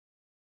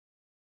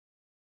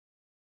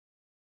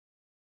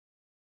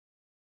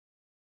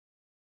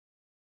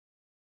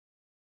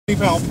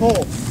3-pound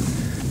pull.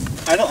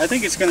 I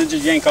think it's going to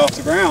just yank off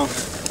the ground.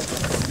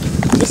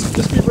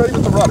 Just be ready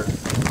with the rudder.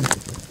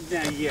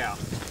 Yeah.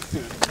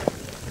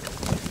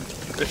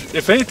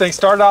 If anything,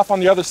 start it off on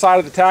the other side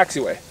of the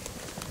taxiway.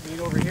 You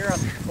go over here on the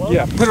float?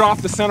 Yeah, put it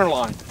off the center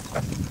line.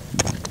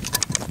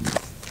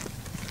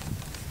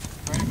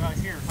 Right about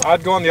here.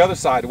 I'd go on the other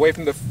side, away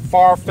from the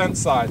far fence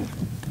side.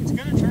 It's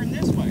going to turn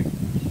this way.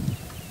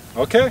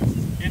 Okay.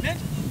 Isn't it?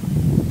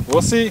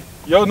 We'll see.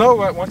 You'll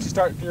know it once you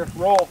start your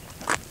roll.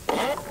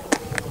 I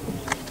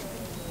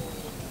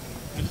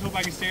just hope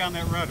I can stay on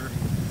that rudder.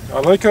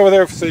 Let me go over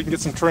there so you can get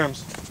some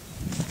trims.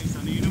 In case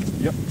I need them.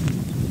 Yep.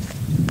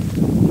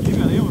 You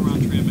got aileron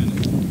trim in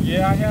it.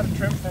 Yeah, I had a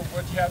trim for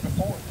what you had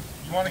before.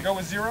 You want to go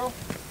with 0?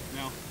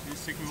 No,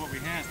 just stick with what we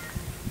had.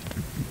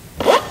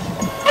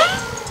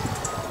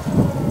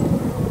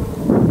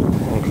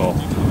 Phone call.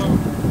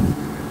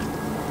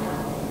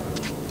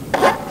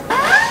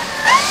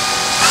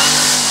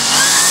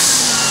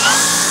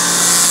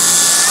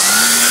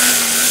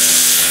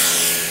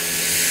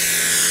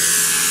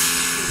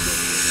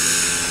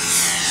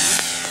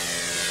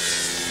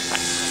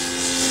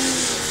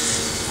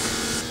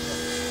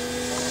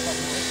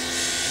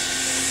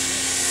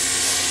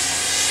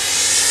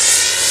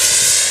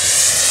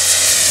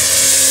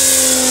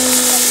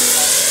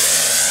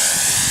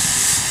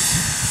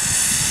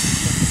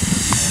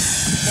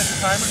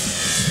 Timer?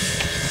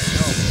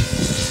 No. Do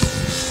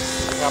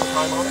you have a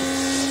time on it?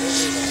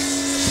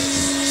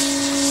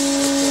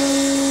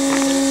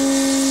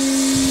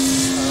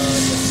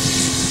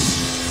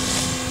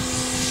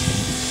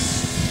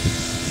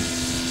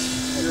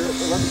 You're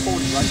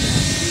 11:40 right now.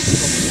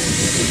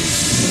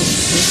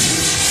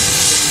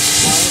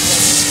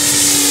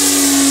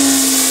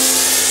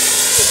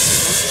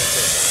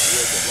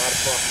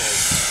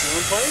 You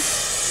want to play?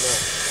 No.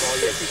 Oh,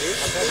 yes, you do.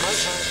 I've had my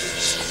time.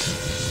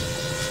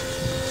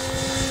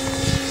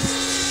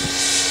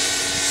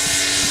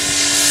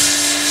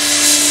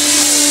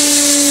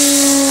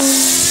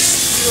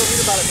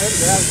 About a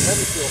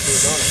heavy feel to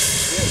it, don't it?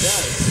 Yeah, it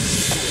does.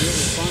 It's really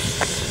responsive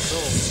to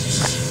control.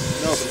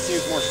 No, but it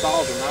seems more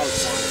solid than I was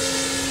flying.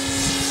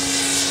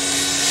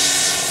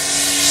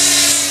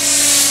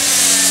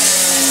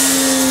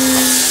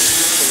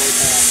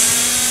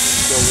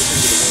 Go into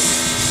the wind.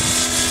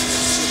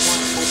 You're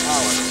flying full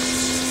power.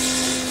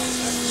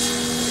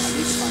 I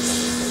need to find out.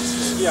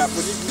 Yeah,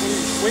 when you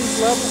wings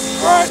level.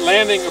 All right,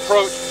 landing,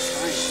 approach.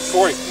 Nice.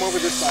 Corey, come over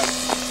this side.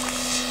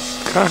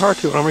 Kind of hard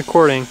to when I'm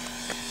recording.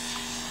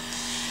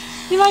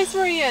 He likes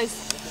where he is.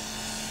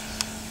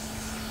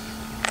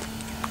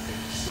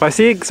 If I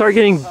see it start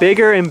getting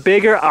bigger and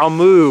bigger, I'll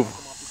move.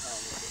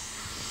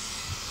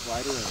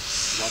 Glide her in.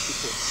 Watch the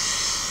tip.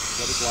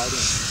 Let it glide in.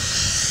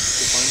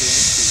 You'll find your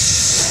own speed.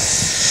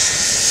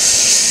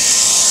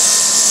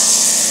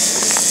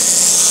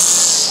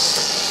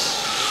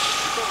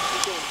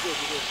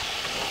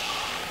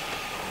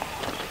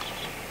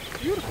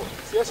 Beautiful.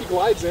 See how she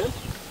glides in?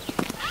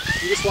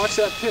 You just watch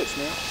that pitch,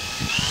 man.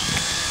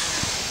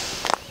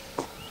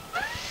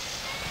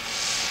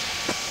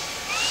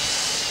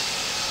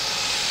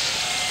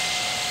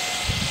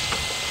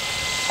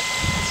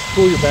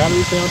 Cool your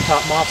batteries down,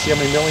 top them off, see how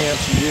many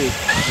milliamps you use,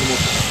 and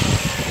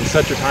we'll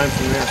set your time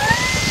from there.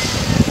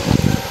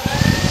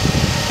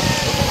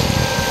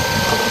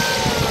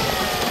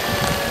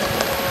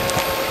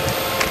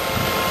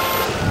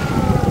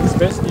 It's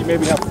best you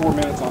maybe have 4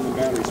 minutes on the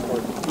batteries for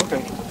it.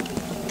 Okay.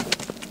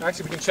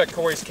 Actually, we can check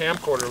Corey's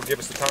camcorder, it'll give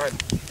us the time.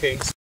 Okay.